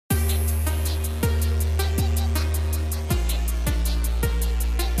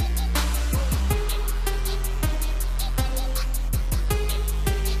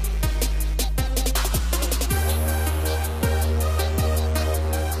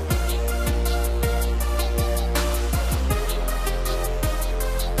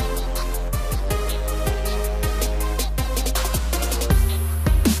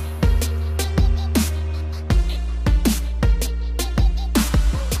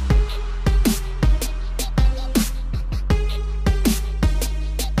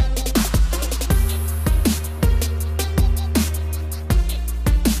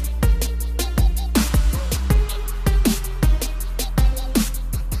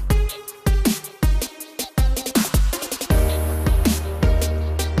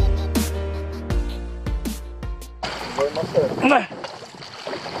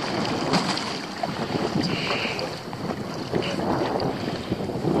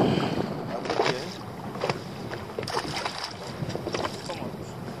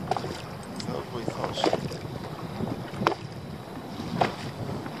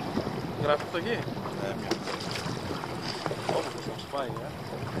φτωχή. Ναι, μια. Όπως θα μας πάει,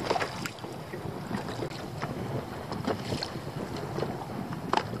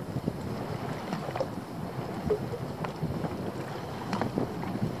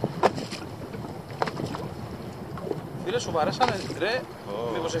 Φίλε, σου βαρέσανε ρε,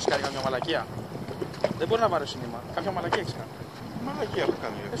 μήπως έχεις κάνει καμιά μαλακία? Δεν μπορεί να βαρέσει νήμα. Κάποια μαλακία έχεις κάνει. Μαλακία έχω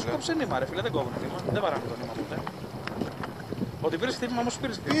κάνει. Σου κόψε νήμα ρε φίλε, δεν κόβουν νήμα. Δεν βαράνε το νήμα ποτέ. Ότι πήρες χτύπημα όμως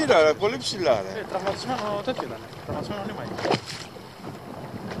πήρες χτύπημα. Πήρα ρε, πολύ ψηλά ρε. Τραυματισμένο τέτοιο ήταν. Τραυματισμένο νήμα είναι.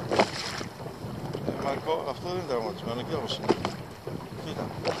 Μαρκό, αυτό δεν είναι τραυματισμένο, κοίτα πως είναι. Κοίτα.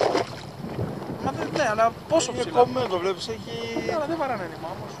 Μα δεν, ναι, αλλά πόσο είναι ψηλά. Είναι κομμένο, το βλέπεις, έχει... Ναι, αλλά δεν βαράνε νήμα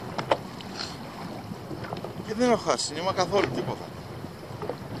όμως. Και δεν έχω χάσει νήμα καθόλου, τίποτα.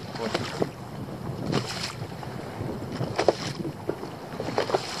 Όχι.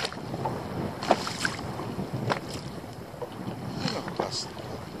 Δεν έχω χάσει.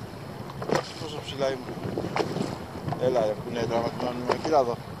 Πόσο ψηλά ήμουν. Έλα ρε, που είναι τραυματισμένο νήμα. Κοίτα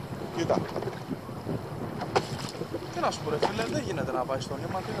εδώ. Κοίτα. Τι να σου πω ρε φίλε, δεν γίνεται να πάει στο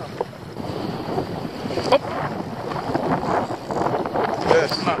νήμα, τι να πω.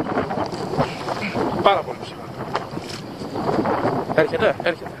 Να. Πάρα πολύ ψηλά. Έρχεται.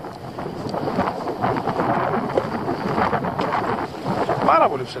 Πάρα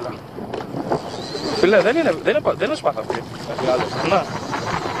πολύ ψηλά. Φίλε, δεν είναι σπάθα αυτή. Να.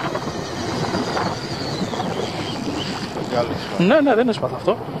 Ναι, δεν είναι σπάθα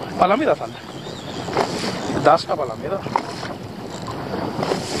αυτό. Παλαμίδα θα είναι. Ντάσκα, παλαμίδα.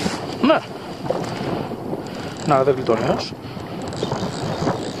 Ναι. Να, δεν γλιτώνει έως.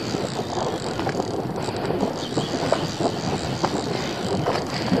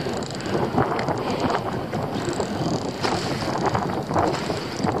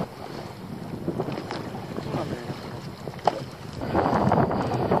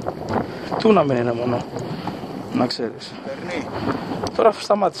 Τού να μην είναι μόνο, να ξέρεις. Περνεί. Τώρα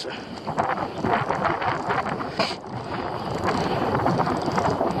σταμάτησε.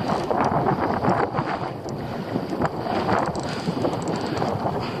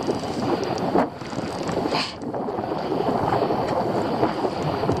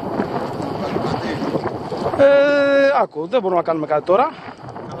 Άκου, δεν μπορούμε να κάνουμε κάτι τώρα.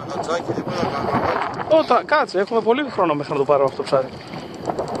 Κάνα κατσάκι, δεν μπορούμε να κάνουμε. Κάτσε, έχουμε πολύ χρόνο μέχρι να το πάρω αυτό το ψάρι.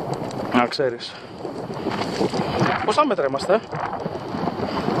 Να ξέρεις. Πόσα μέτρα είμαστε?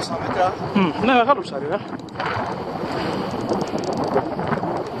 Πόσα μέτρα? Ναι, μεγάλο ψάρι,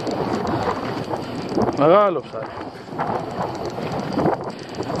 Μεγάλο ψάρι.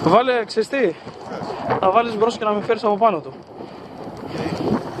 Βάλε, ξέρεις τι, να βάλεις μπρος και να με φέρεις από πάνω του.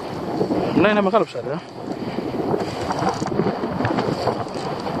 Ναι, είναι μεγάλο ψάρι,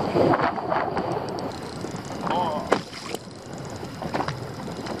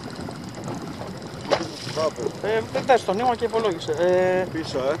 Δες το νήμα και υπολόγισε.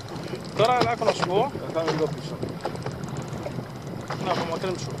 Πίσω, Τώρα άκου να σου πω. Θα κάνω λίγο πίσω. Να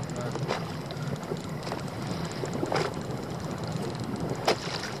απομακρύνσω.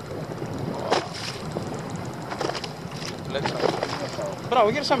 Μπράβο,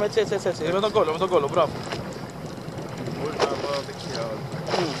 γύρισαμε έτσι. Με τον κόλλο, μπράβο. Μπορεί να πάω δεξιά.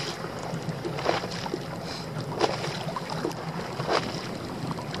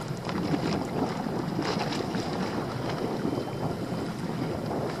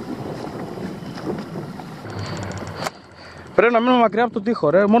 Πρέπει να μείνουμε μακριά από τον τοίχο,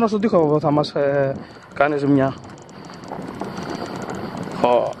 ρε. Μόνο στον τοίχο θα μας κάνει ζημιά.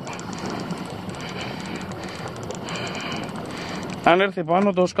 Αν έρθει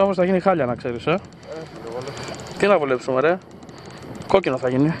πάνω το σκάφος θα γίνει χάλια, να ξέρεις, Τι να βολέψουμε, ρε. Κόκκινο θα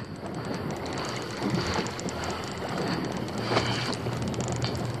γίνει.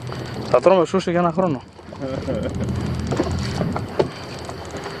 Θα τρώμε σούσι για ένα χρόνο.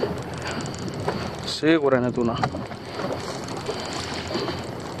 Σίγουρα είναι τούνα.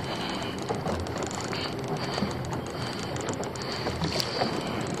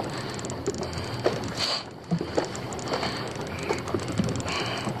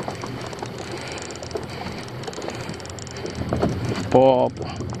 Πω.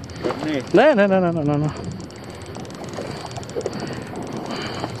 Ναι.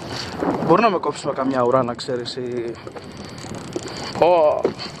 Μπορεί να με κόψουμε καμιά ουρά, να ξέρεις ή... Πω.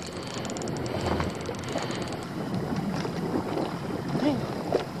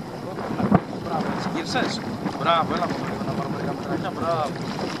 Μπράβο, έτσι γύρισες. Μπράβο, έλα να πάρω μερικά μετράκια. Μπράβο.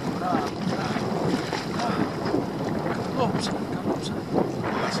 Καλό ψάρι.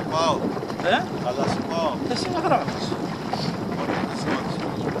 Αλλά σε πάω. Αλλά σε πάω. Εσύ να γράφεις.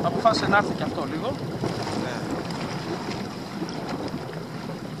 Αποφάσισε να έρθει και αυτό λίγο.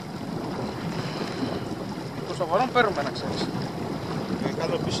 σοβαρό παίρνουμε, να ξέρεις.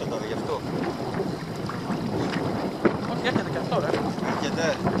 Κάνω πίσω τώρα, γι' αυτό. Όχι, έρχεται και αυτό, ρε.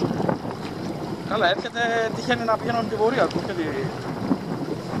 Έρχεται. Καλά, έρχεται, τυχαίνει να πηγαίνουν τη βορεία του και τη...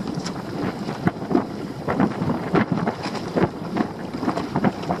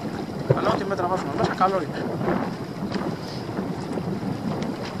 Αλλά ό,τι μέτρα βάζουμε μέσα, καλό είναι.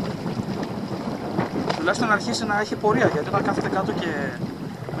 Τουλάχιστον να αρχίσει να έχει πορεία, γιατί όταν κάθεται κάτω και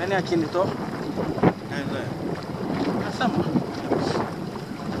μένει ακίνητο, ναι. είναι θέμα.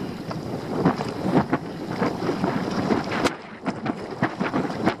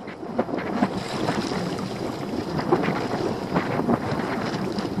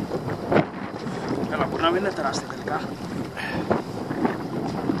 Έλα, μπορεί να μην είναι τεράστια τελικά.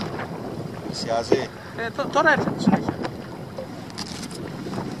 Πλησιάζει. Τώρα έρχεται συνέχεια.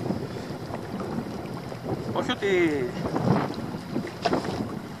 Όχι ότι...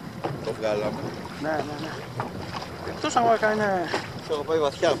 Το βγάλαμε. Ναι. Εκτός αν έκανε... Έχω πάει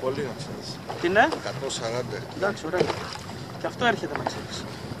βαθιά πολύ, να ξέρεις. Τι ναι? 140. Εντάξει, ωραία. Και αυτό έρχεται, να ξέρεις.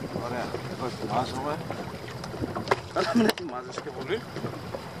 Ωραία, εγώ ετοιμάζομαι. Αλλά μην ετοιμάζεσαι και πολύ.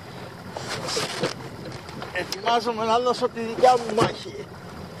 Ετοιμάζομαι να δώσω τη δικιά μου μάχη.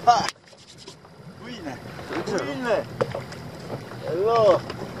 Πού είναι? Δεν ξέρω. Πού είναι?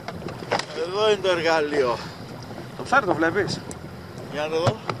 Εδώ είναι το εργαλείο. Το ψάρι το βλέπεις? Για να το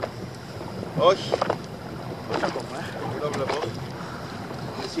δω. Όχι, Όχι ακόμα, δεν το βλέπω.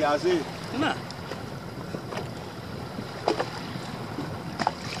 Πλησιάζει. Ναι.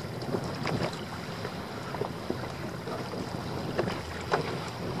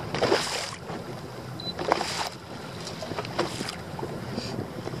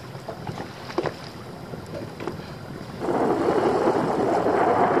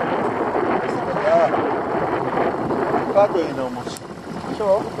 Κάτω είναι όμως.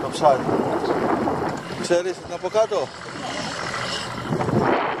 Ποιο? Το ψάρι. Ξέρεις τι είναι από κάτω?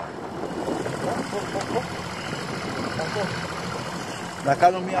 Να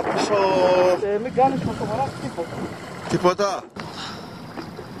κάνω μια πίσω... Μην κάνεις με σοβαρά τίποτα. Τίποτα.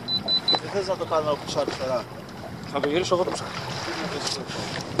 Δεν θες να το κάνω πίσω αριστερά? Θα το γυρίσω εγώ το ψάρι.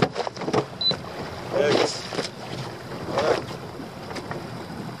 Έχεις. Ωραία.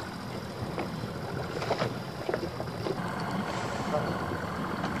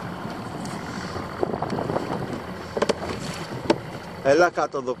 Έλα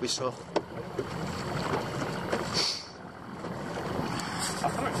κάτω εδώ πίσω.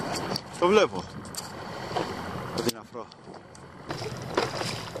 Το βλέπω. Το δυναφρό.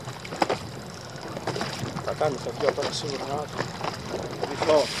 Θα κάνει τα δύο τώρα σίγουρα.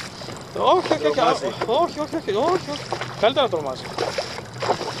 Πίσω. Όχι. Καλύτερα να τρομάζει.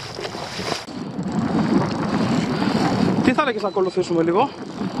 Τι θα έλεγες να ακολουθήσουμε λίγο?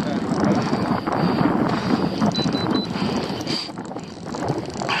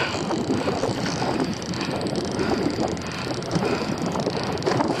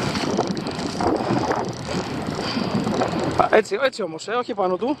 Έτσι όμως, όχι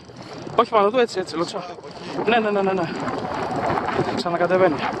πάνω του. Όχι πάνω του, έτσι, λόξα. Ναι.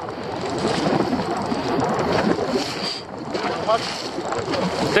 Ξανακατεβαίνει.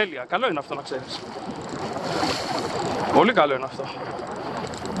 Τέλεια, καλό είναι αυτό να ξέρεις. Πολύ καλό είναι αυτό.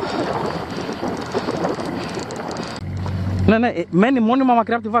 Ναι, μένει μόνιμα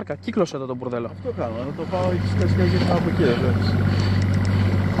μακριά από τη βάρκα. Κύκλωσε εδώ το μπουρδέλο. Αυτό κάνω, να το πάω εκεί και γύρω από εκεί, βλέπεις.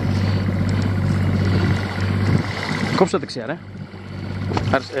 Κόψε δεξιά, ρε.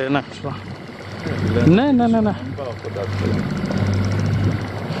 Ναι, σωστά. Ναι. Μην πάω κοντά του.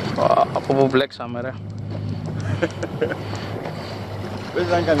 Από που μπλέξαμε, ρε. Πες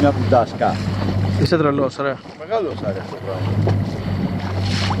να είναι καμιά πουτάσκα. Είσαι τρελός, ρε. Μεγάλος άρεσε αυτό το πράγμα.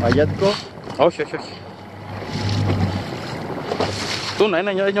 Μαγιάτικο. Όχι. Τούνα,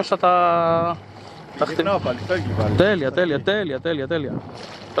 ένιωσα τα... Γυρνάω πάλι, φεύγει πάλι. Τέλεια.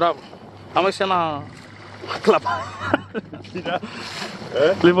 Μπράβο. Άμα είσαι ένα... κλαπ.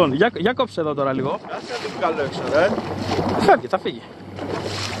 Λοιπόν, για κόψε εδώ τώρα λίγο. Κάτσε να το βγάλω έξω, ρε. Φεύγει, θα φύγει.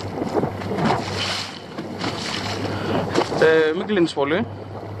 Μην κλείνεις πολύ.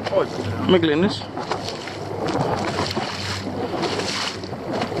 Όχι. Μην κλείνεις.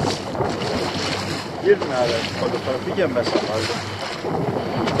 Γύρνα ρε, τώρα πήγε μέσα πάλι.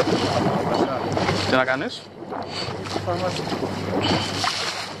 Τι να κάνεις?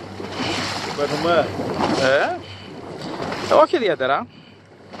 Το παίρνουμε. Όχι ιδιαίτερα.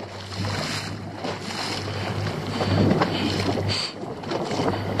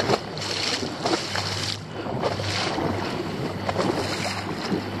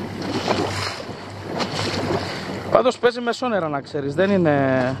 Πάντως παίζει με σόνερα να ξέρεις, δεν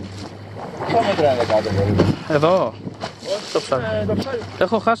είναι... Πόσο μέτρα είναι κάτω περίπου? Εδώ. Το ψάρι.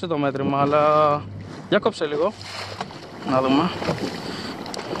 Έχω χάσει το μέτρημα, αλλά για κόψε λίγο. Να δούμε.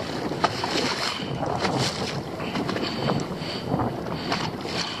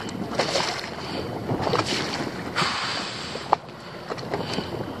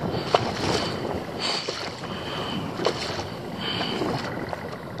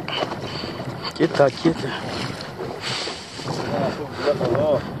 Κοίτα, κοίτα.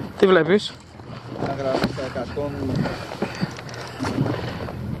 Τι βλέπεις? Να γράφει στα 100.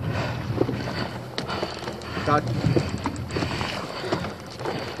 Κάτι.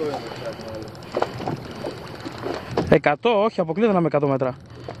 Αυτό είναι κάτι άλλο. 100, όχι, αποκλείται να είμαι 100 μέτρα.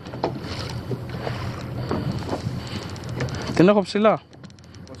 Την έχω ψηλά.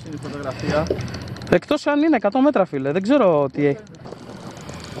 Πώς είναι η φωτογραφία? Εκτός αν είναι 100 μέτρα, φίλε, δεν ξέρω τι έχει.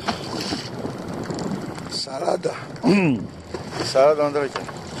 40. 40 μετράκια.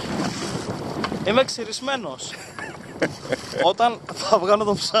 Είμαι ξυρισμένος. Όταν θα βγάλω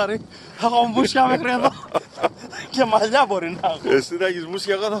το ψάρι, θα έχω μουσια μέχρι εδώ. Και μαλλιά μπορεί να έχω. Εσύ θα έχεις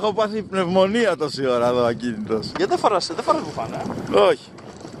μουσια, εγώ θα έχω πάθει πνευμονία τόση ώρα εδώ ακίνητος. Γιατί δεν φοράς μπουφάνα? Όχι.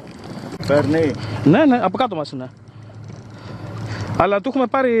 Παίρνει. Ναι, ναι, από κάτω μας είναι. Αλλά του έχουμε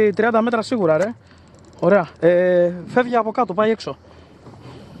πάρει 30 μέτρα σίγουρα, ρε. Ωραία. Φεύγει από κάτω, πάει έξω.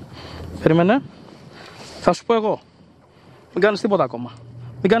 Περίμενε. Θα σου πω εγώ. Μην κάνεις τίποτα ακόμα.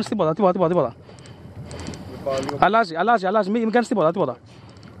 Μην κάνεις τίποτα. Αλλάζει. Μην κάνεις τίποτα.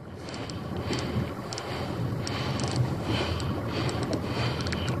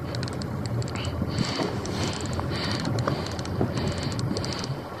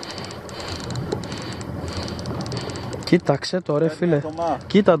 Κοίταξε το ρε φίλε.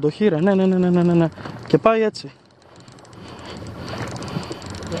 Κοίτα το χείρε. Ναι. Και πάει έτσι.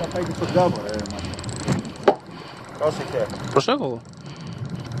 Τώρα πάει και στον κάμπο, ρε. Πρόσεχε. Προσέχω εγώ.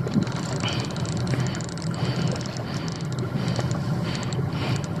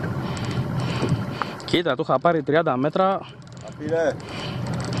 Κοίτα, του είχα πάρει 30 μέτρα. Πήρε.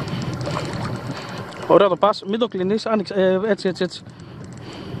 Ωραία το πας, μην το κλείνεις, άνοιξε, έτσι.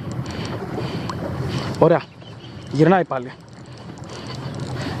 Ωραία, γυρνάει πάλι.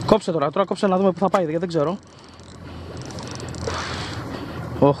 Κόψε τώρα, κόψε να δούμε που θα πάει, γιατί δεν ξέρω.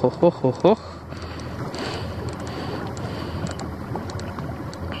 Οχ.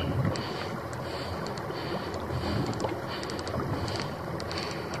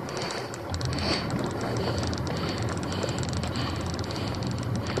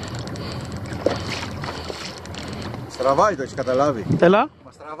 Στραβάει, το έχεις καταλάβει. Έλα.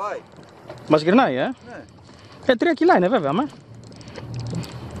 Μας τραβάει. Μας γυρνάει, Ναι. 3 κιλά είναι βέβαια,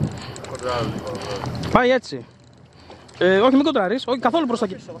 Πάει έτσι. Όχι, μην κοντράρεις, όχι καθόλου προς τα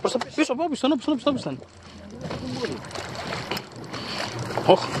πίσω, πίσω.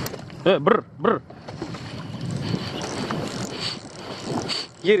 Οχ, μπρ.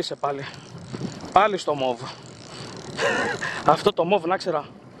 Γύρισε πάλι. Πάλι στο μόβ. Αυτό το μόβ, να ξέρα.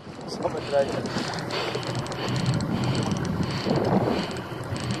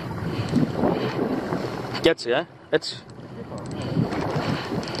 Και έτσι, έτσι.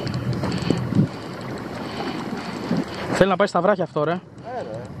 Θέλει να πάει στα βράχια αυτό, ρε.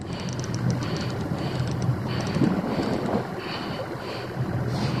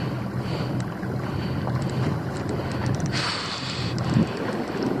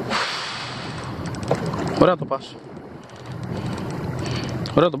 Ωραία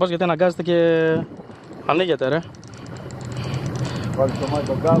το πας. Γιατί αναγκάζεται και ανοίγεται, ρε. Βάλει το μάτι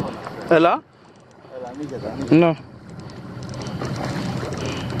τον κάμπο. Έλα, ανοίγεται. ναι.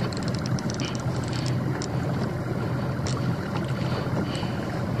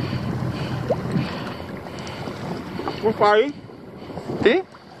 Πώς πάει? Τι?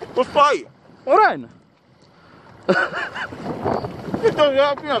 Πώς πάει? Ωραία είναι.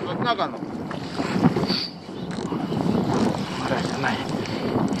 Τι να κάνω? Ωραία, ναι.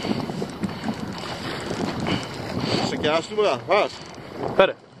 Σε κεράσει τίποτα, φας.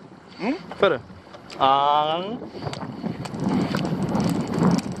 Φέρε.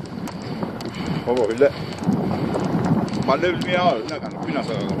 Πω, φίλε. Παλεύεις μία ώρα, τι να κάνω, πίνας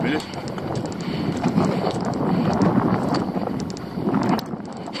θα το πίνεις.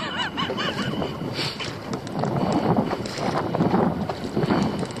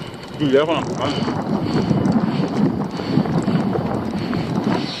 Δουλειά έχω να μου κάνω.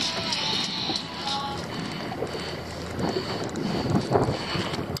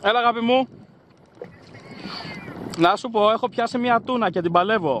 Έλα αγάπη μου. Να σου πω, έχω πιάσει μια τούνα και την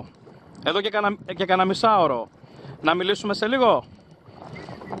παλεύω. Εδώ και κανένα μισάωρο. Να μιλήσουμε σε λίγο.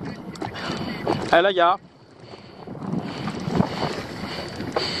 Έλα, γεια.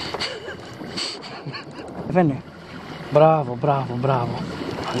 Ανεβαίνει. Μπράβο, μπράβο, μπράβο.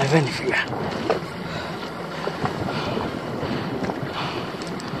 Ανεβαίνει, φίλε.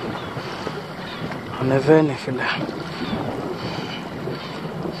 Ανεβαίνει, φίλε.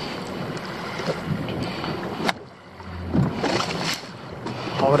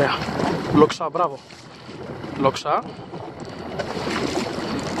 Ωραία. Λοξά, μπράβο. Λοξά.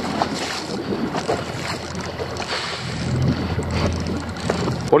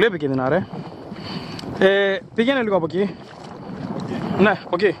 Πολύ επικίνδυνα, ρε. Πήγαινε λίγο από εκεί. Ναι,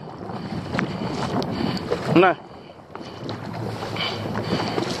 από εκεί. Ναι.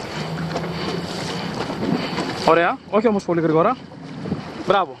 Ωραία, όχι όμως πολύ γρήγορα.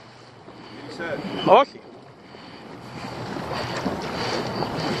 Μπράβο. Όχι.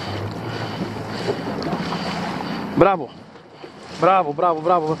 Μπράβο. Μπράβο, μπράβο,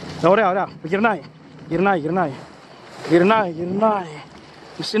 μπράβο. Ωραία, ωραία. Γυρνάει. Γυρνάει, γυρνάει. Γυρνάει, γυρνάει.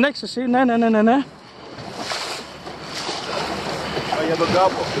 Συνέχισε εσύ, ναι, ναι, ναι, ναι, ναι. Για τον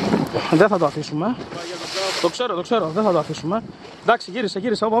κάπο. Δεν θα το αφήσουμε. Το ξέρω, το ξέρω, δεν θα το αφήσουμε. Εντάξει, γύρισε,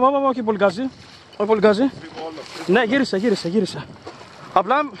 γύρισε. Όχι πολύ γκάζι. Όχι πολύ γκάζι. Ναι, γύρισε, γύρισε, γύρισε.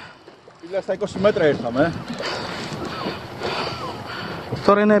 Απλά. Στα 20 μέτρα ήρθαμε.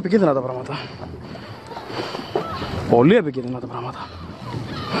 Τώρα είναι επικίνδυνα τα πράγματα. Πολύ επικίνδυνα τα πράγματα.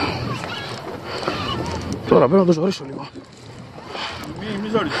 Τώρα πρέπει να το ζωρίσω λίγο. Μη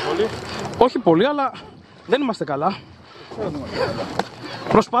ζωρίσεις πολύ. Όχι πολύ, αλλά δεν είμαστε καλά.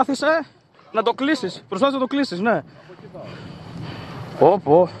 Προσπάθησε να το κλείσεις. Προσπάθησε να το κλείσεις, ναι.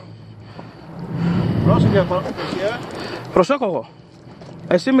 Πω. Πρόσεχε, προσέχω εγώ.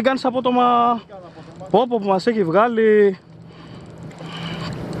 Εσύ μην κάνεις απότομα. Πω που μας έχει βγάλει.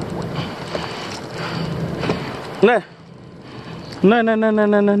 Ναι.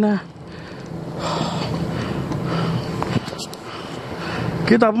 Ναι.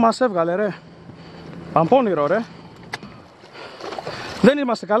 Κοίτα που μας έβγαλε, ρε. Παμπώνυρο, ρε. Δεν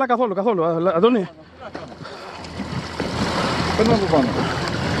είμαστε καλά καθόλου. Αντώνη. Παίρνω από πάνω.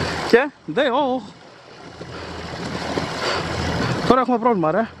 Και, τώρα έχουμε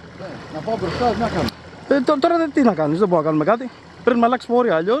πρόβλημα, ρε. Να πάω μπροστά, τι να κάνω. Τώρα τι να κάνεις, δεν μπορούμε να κάνουμε κάτι. Πρέπει να αλλάξει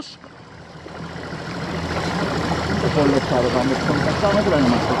πορεία, αλλιώς. Πολύ εξάρω πάμε, στα 7 μέτρα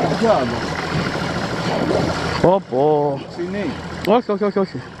είμαστε, τι άλλο. Πω. Ξυνή.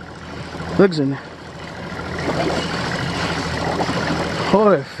 Όχι. Δεν ξύνει.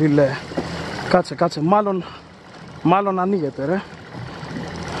 Ωραία, φίλε. Κάτσε. Μάλλον ανοίγεται, ρε.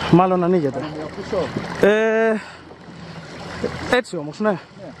 Μάλλον ανοίγεται. Έτσι όμως, ναι.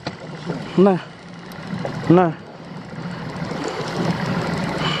 Ναι.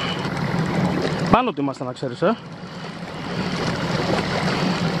 Πάνω του είμαστε, να ξέρεις,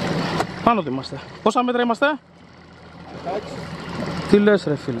 Πάνω του είμαστε. Πόσα μέτρα είμαστε? Τι λες,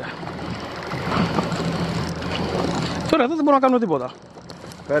 ρε φίλε. Τώρα εδώ δεν μπορούμε να κάνουμε τίποτα.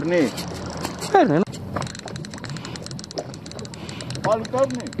 Παίρνει. Παίρνει, ναι. Πάλι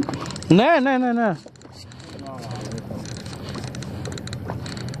παίρνει. Ναι.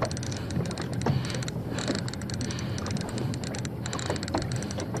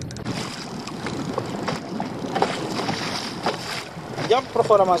 Για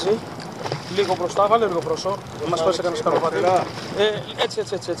προχώρα μαζί. Λίγο μπροστά, βάλε λίγο μπροσό. Μας πέσει κανένα σκαλοπάτι. Έτσι.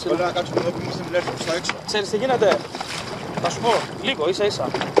 Μπορεί να κάτσουμε εδώ που είμαστε μιλές προς έξω. Ξέρεις τι γίνεται? Θα σου πω, λίγο, ίσα.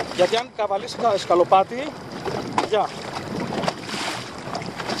 Γιατί αν καβαλήσει ένα σκαλοπάτι, γεια.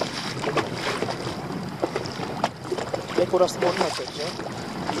 Έχει κουραστεί πολύ να ξέρεις,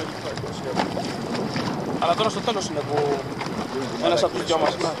 Αλλά τώρα στο τέλος είναι που ένας από τους δυο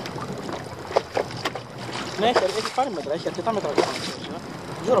μας. Ναι, έχει πάρει μέτρα, έχει αρκετά μέτρα ακόμα, ξέρεις,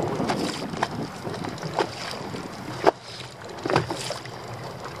 Δεν ξέρω πού είναι.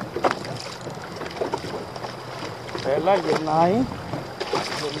 Έλα, γυρνάει.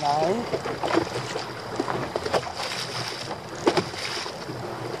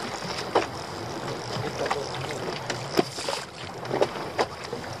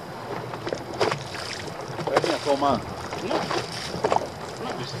 Παίρνει ακόμα. Ναι.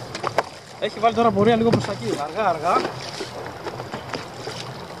 Έχει βάλει τώρα πορεία λίγο προς τα εκεί, αργά.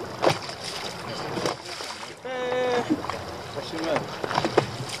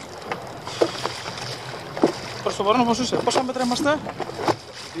 Προς το παρόν πώς είσαι, πόσα μέτρα είμαστε?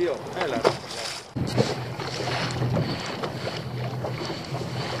 2. Έλα.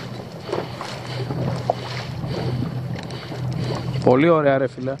 Πολύ ωραία, ρε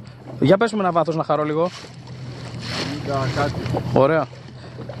φίλε. Για πες μου ένα βάθος να χαρώ λίγο. Κάτι. Ωραία.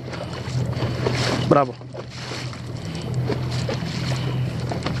 Μπράβο.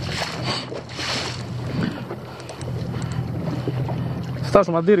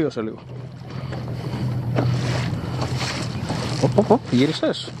 Φτάσουμε, αντίριο σε λίγο.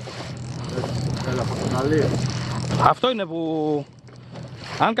 Γύρισες. Έλα, πορτοκαλί. Αυτό είναι που...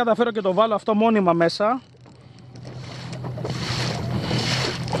 Αν καταφέρω και το βάλω αυτό μόνιμα μέσα...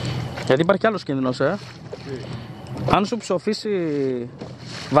 Γιατί υπάρχει κι άλλος κίνδυνος, Αν σου ψοφήσει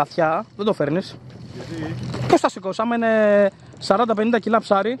βαθιά, δεν το φέρνεις. Γιατί? Πώς θα σηκώσεις, άμα είναι 40-50 κιλά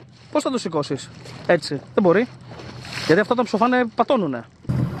ψάρι, πώς θα το σηκώσεις? Έτσι, δεν μπορεί. Γιατί αυτά τα ψοφάνε πατώνουνε.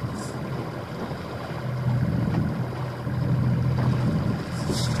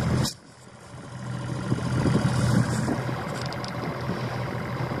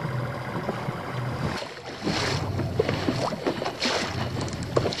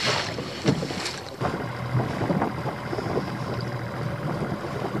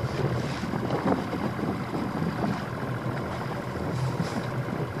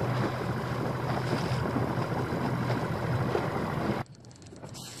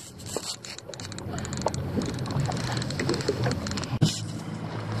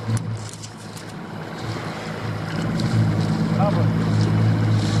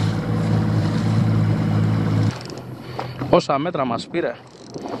 Πόσα μέτρα μας πήρε?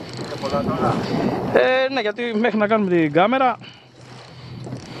 Πολλά τώρα. Ναι, γιατί μέχρι να κάνουμε την κάμερα.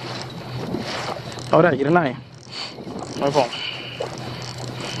 Ωραία, γυρνάει. Λοιπόν.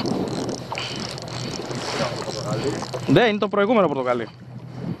 Ναι, είναι το προηγούμενο πορτοκαλί.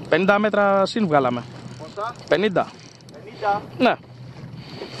 50 μέτρα συν βγάλαμε. Πόσα? 50. 50. Ναι.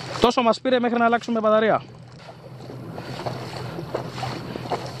 Τόσο μας πήρε μέχρι να αλλάξουμε μπαταρία.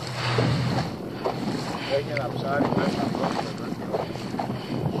 Έχει ένα ψάρι μέσα.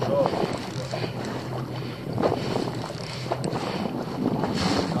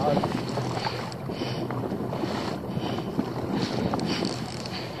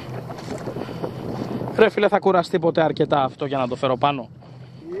 Ρε φίλε, θα κουραστεί ποτέ αρκετά αυτό για να το φέρω πάνω?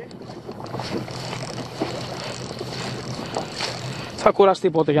 Θα κουραστεί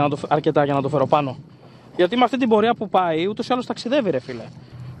ποτέ αρκετά για να το φέρω πάνω? Γιατί με αυτή την πορεία που πάει, ούτως ή άλλως ταξιδεύει, ρε φίλε.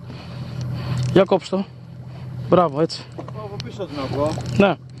 Για κόψτε το. Μπράβο, έτσι. Από πίσω την ακούω.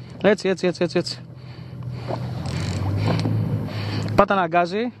 Ναι, έτσι. Πάτε να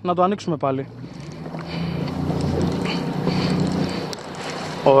αγκάζει, να το ανοίξουμε πάλι.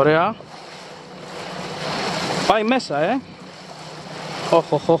 Ωραία. Πάει μέσα, Οχ.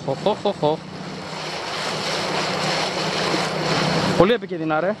 Πολύ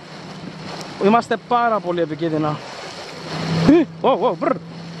επικίνδυνα, ρε. Είμαστε πάρα πολύ επικίνδυνα.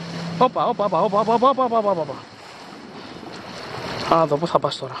 Όπα. Α, δω πού θα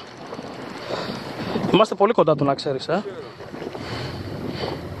πας τώρα. Είμαστε πολύ κοντά του, να ξέρεις,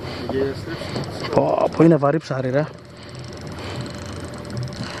 Πω, είναι βαρύ ψάρι, ρε.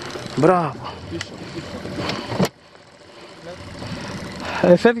 Μπράβο.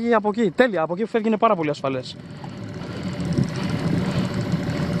 Φεύγει από εκεί, τέλεια, από εκεί που φεύγει είναι πάρα πολύ ασφαλές.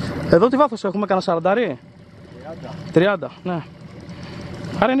 Εδώ τι βάθος έχουμε, κανένα 40? 30, ναι.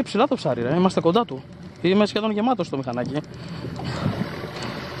 Άρα είναι ψηλά το ψάρι, ρε. Είμαστε κοντά του. Είμαι σχεδόν γεμάτος στο μηχανάκι.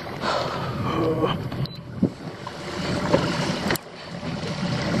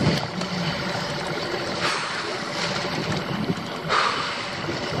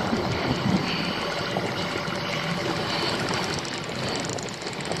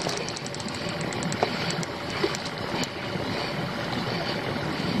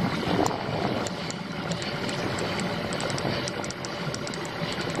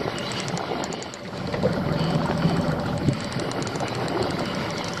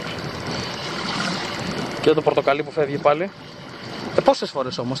 Και το πορτοκαλί που φεύγει πάλι. Πόσες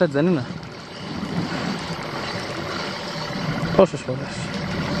φορές όμως, έτσι δεν είναι? Πόσες φορές?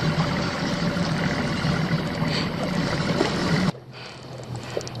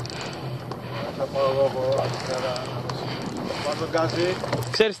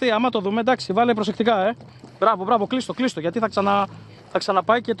 Ξέρεις τι, άμα το δούμε, εντάξει, βάλε προσεκτικά, Μπράβο, κλείστο, γιατί θα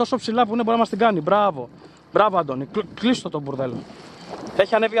ξαναπάει και τόσο ψηλά που είναι μπορεί να μας την κάνει. Μπράβο, Αντώνη, κλείστο το μπουρδέλο.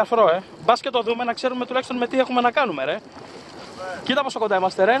 Έχει ανέβει αφρό, Μπας και το δούμε να ξέρουμε τουλάχιστον με τι έχουμε να κάνουμε, ρε. Κοίτα πόσο κοντά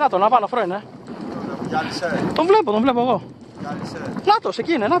είμαστε, ρε. Να τον αφρό είναι. Τον βλέπω εγώ. Νάτος,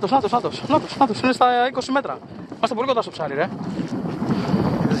 εκεί είναι, νάτος. Είναι στα 20 μέτρα. Είμαστε πολύ κοντά στο ψάρι, ρε.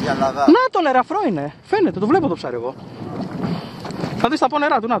 Να τον, ρε, αφρό είναι. Φαίνεται, το βλέπω το ψάρι εγώ. Θα δεις τα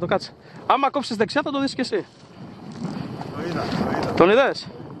πόνερά του, να το κάτσε. Άμα κόψεις δεξιά θα το δεις και εσύ. Το είδα. Τον είδες?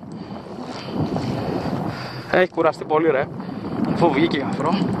 Έχει κουραστεί πολύ, ρε. Αφού βγήκε η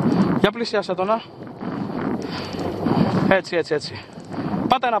αφρό. Για πλησίασε τον, να. Έτσι.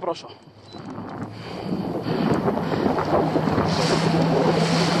 Πάτα ένα πρόσω.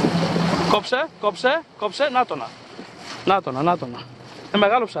 Κόψε, να τονα. Είναι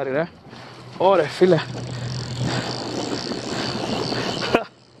μεγάλο ψάρι, ρε. Ωραία, φίλε.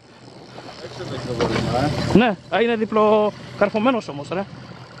 Ναι, είναι διπλοκαρφωμένος όμως, ρε.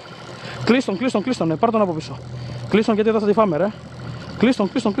 Κλείστον, ναι, πάρ' τον από πίσω. Κλείστον γιατί εδώ θα τη φάμε, ρε. Κλείστον.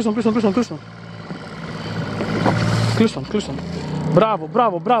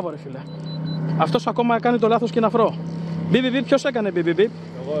 Μπράβο, ρε φίλε. Αυτός ακόμα κάνει το λάθος και είναι αφρό. Μπιπ, ποιος έκανε μπιπ? Εγώ.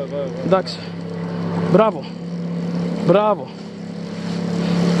 Εντάξει.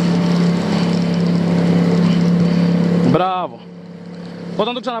 Μπράβο.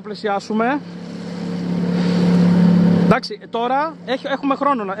 Όταν το ξαναπλησιάσουμε. Εντάξει, τώρα έχουμε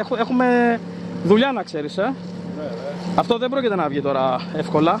χρόνο, έχουμε δουλειά να ξέρεις, Ναι. Αυτό δεν πρόκειται να βγει τώρα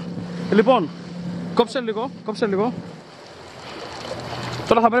εύκολα. Λοιπόν, κόψε λίγο.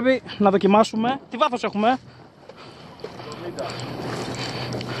 Τώρα θα πρέπει να δοκιμάσουμε. Τι βάθος έχουμε? 70.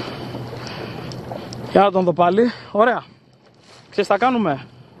 Για να τον δω πάλι. Ωραία. Ξέρεις τι θα κάνουμε?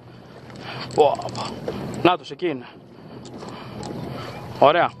 Νάτος, εκεί είναι.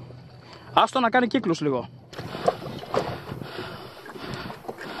 Ωραία. Άστο να κάνει κύκλους λίγο.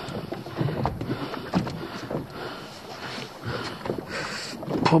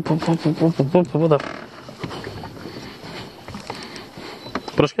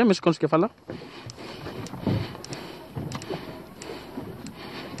 Πρόσεχε, μη σηκώνεις κεφάλα.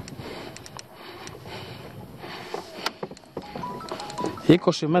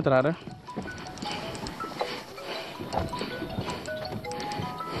 «20 μέτρα, ρε».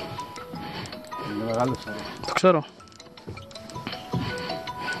 Είναι μεγάλος, ρε. Το ξέρω.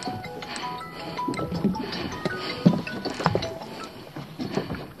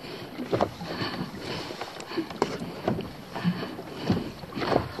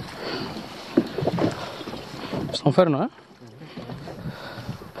 Στον φέρνω,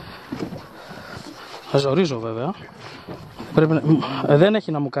 Θα ζορίζω βέβαια. Πρέπει να... δεν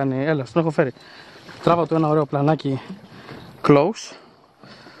έχει να μου κάνει. Έλα, στον έχω φέρει. Τράβα του ένα ωραίο πλανάκι close.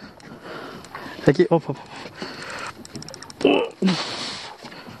 Εκεί,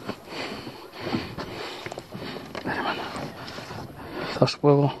 Περίμενα. Θα σου πω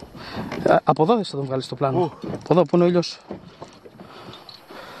εγώ. Από εδώ δεν θα τον βγάλεις το πλάνο. Από εδώ που είναι ο ήλιος.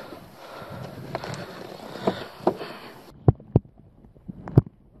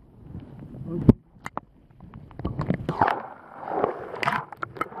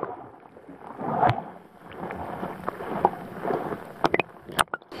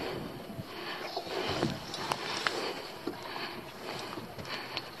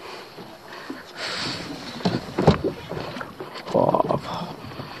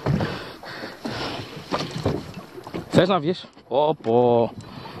 Θες να βγεις?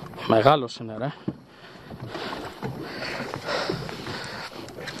 Μεγάλος είναι, ρε.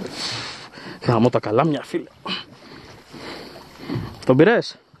 Γαμώ τα καλάμια, φίλε. Τον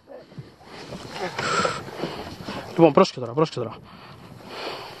πήρες? Λοιπόν, πρόσεχε τώρα.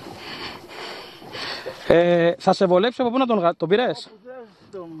 Θα σε βολέψει από πού να τον πήρες?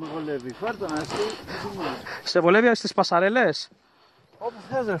 Τον βολεύει, φέρ' τον αστεί. Σε βολεύει στις πασαρέλες? Όπου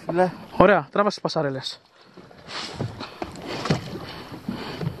θες, ρε φίλε. Ωραία, τράβα στις πασαρέλες.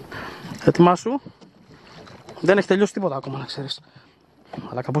 Ετοιμάσου. Δεν έχει τελειώσει τίποτα ακόμα, να ξέρεις.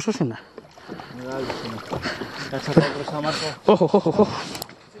 Αλλά πόσος είναι? Μεγάλος είναι. Κάτσε από μπροστά, Μάρκο. Όχι.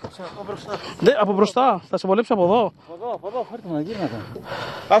 Από μπροστά, θα σε βολέψει από εδώ. Από εδώ, φέρ' τον να γίνεται.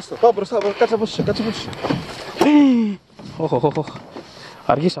 Άστο, πάω μπροστά, κάτσε από σου. Όχι.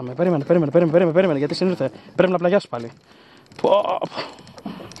 Αργήσαμε, περίμενε, γιατί συνήλθε. Πρέπει να πλαγιάσεις πάλι.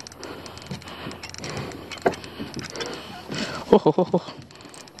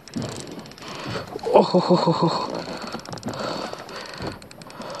 Όχι.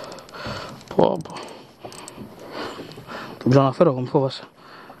 Τον ξαναφέρω εγώ, μη φόβασαι.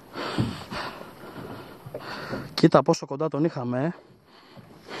 Κοίτα πόσο κοντά τον είχαμε.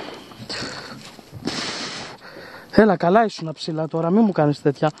 Έλα, καλά ήσουν ψηλά τώρα, μη μου κάνεις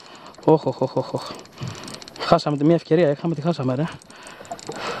τέτοια. Όχι. Χάσαμε τη μία ευκαιρία, τη χάσαμε, ρε.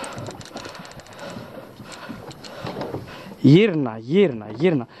 Γύρνα.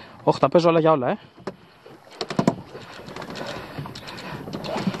 Όχι, τα παίζω όλα για όλα,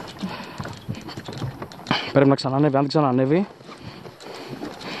 Πρέπει να ξανανεύει, αν δεν ξανανεύει.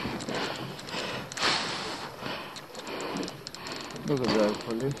 Δεν το βγάζει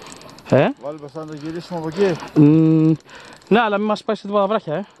πολύ. Βάλει μπροστά να το γυρίσουμε από εκεί. Ναι, αλλά μην μας πάει σε τίποτα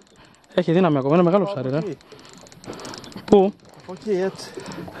βράχια, Έχει δύναμη ακόμα, είναι μεγάλο ψάρι, ρε. Πού? Από εκεί, έτσι.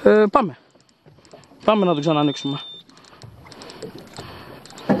 Πάμε να το ξανανοίξουμε.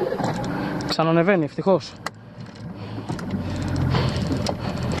 Ξανανεβαίνει, ευτυχώς.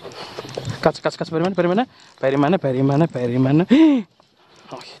 Κάτσε, περίμενε.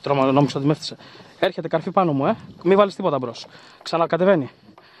 Όχι, νόμιζα ότι με έφτιασε. Έρχεται καρφί πάνω μου, Μην βάλεις τίποτα μπρος. Ξανακατεβαίνει.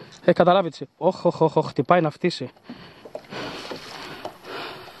 Έχει καταλάβει έτσι. Όχι, χτυπάει να φτύσει.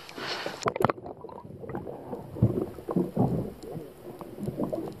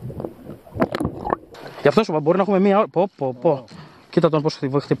 Γι' αυτό σου είπα, μπορεί να έχουμε μία. Πω. Κοίτα τον πώς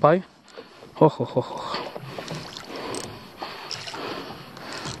χτυπάει. Όχι.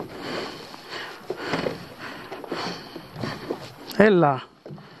 Έλα.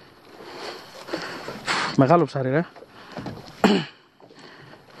 Μεγάλο ψάρι, ρε.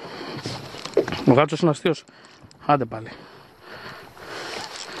 Ο γάτσος είναι αστείος. Άντε πάλι.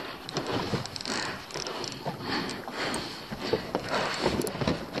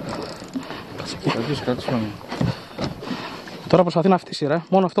 Κάτσε. Τώρα προσπαθεί να φτύσει, ρε.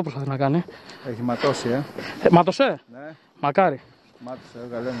 Μόνο αυτό προσπαθεί να κάνει. Έχει ματώσει, Μάτωσε. Ναι. Μακάρι. Μάτωσε,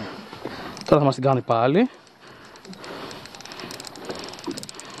 γαλένο. Τώρα θα μας την κάνει πάλι.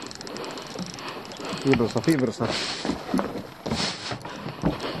 Φύγει μπροστά.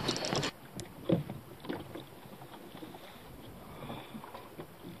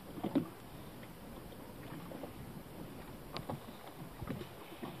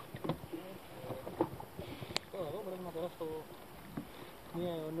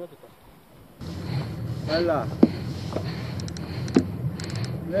 Έλα.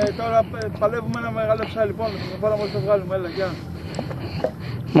 Ναι, τώρα παλεύουμε ένα μεγάλο ψάρι, λοιπόν, θα μόλις το βγάλουμε, έλα, γεια.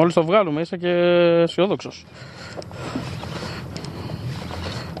 Μόλις το βγάλουμε, είσαι και αισιόδοξος.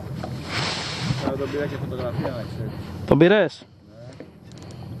 Τον πήρα και φωτογραφία, να ξέρεις. Τον πήρες? Ναι.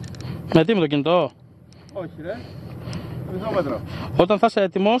 Με τι, με το κινητό? Όχι, ρε. Βυθόμετρο. Όταν θα είσαι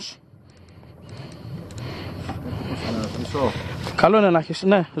έτοιμος. Μισό. Καλό είναι να έχεις,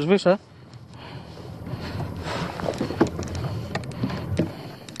 ναι, σβήσε.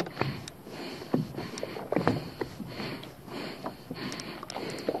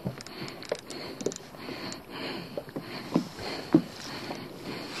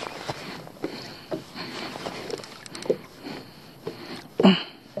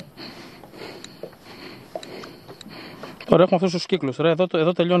 Τώρα έχουμε αυτούς τους κύκλους, ρε.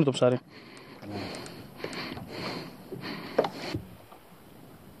 Εδώ τελειώνει το ψάρι.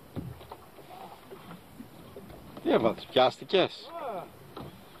 Τι έβαλες, πιάστηκες?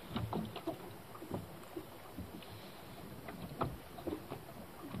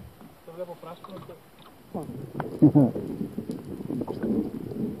 Το βλέπω πράσινο και...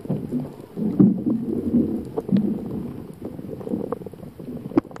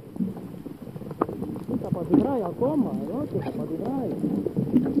 Θα παντιδράει ακόμα, εδώ και θα παντιδράει.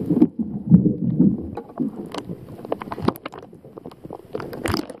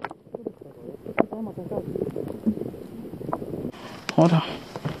 Ωραία.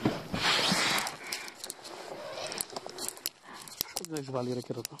 Δεν έχεις βάλει, ρε,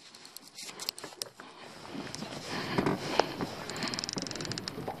 και ρωτώ.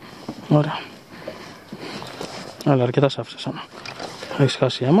 Ωραία. Αλλά αρκετά σ' άφησα σαν. Έχεις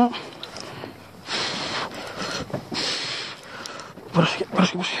χάσει αίμα. Πρόσεχε.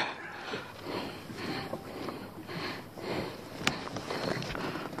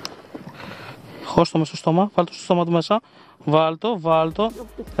 Χώστο μες στο στόμα, βάλ' το στο στόμα του μέσα. Βάλ' το.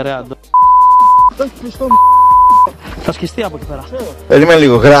 Ρε άντο. Θα σκιστεί από εκεί πέρα. Περίμενε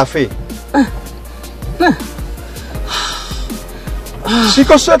λίγο, γράφει. Ναι.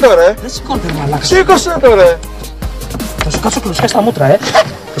 Σήκωσέ το, ρε. Δεν σηκώνεται, μαλάκα. Σήκωσέ το, ρε. Θα σου κάτσω κλωτσικά στα μούτρα,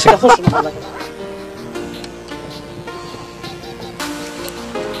 Θα σε καθόσουν, μαλάκα.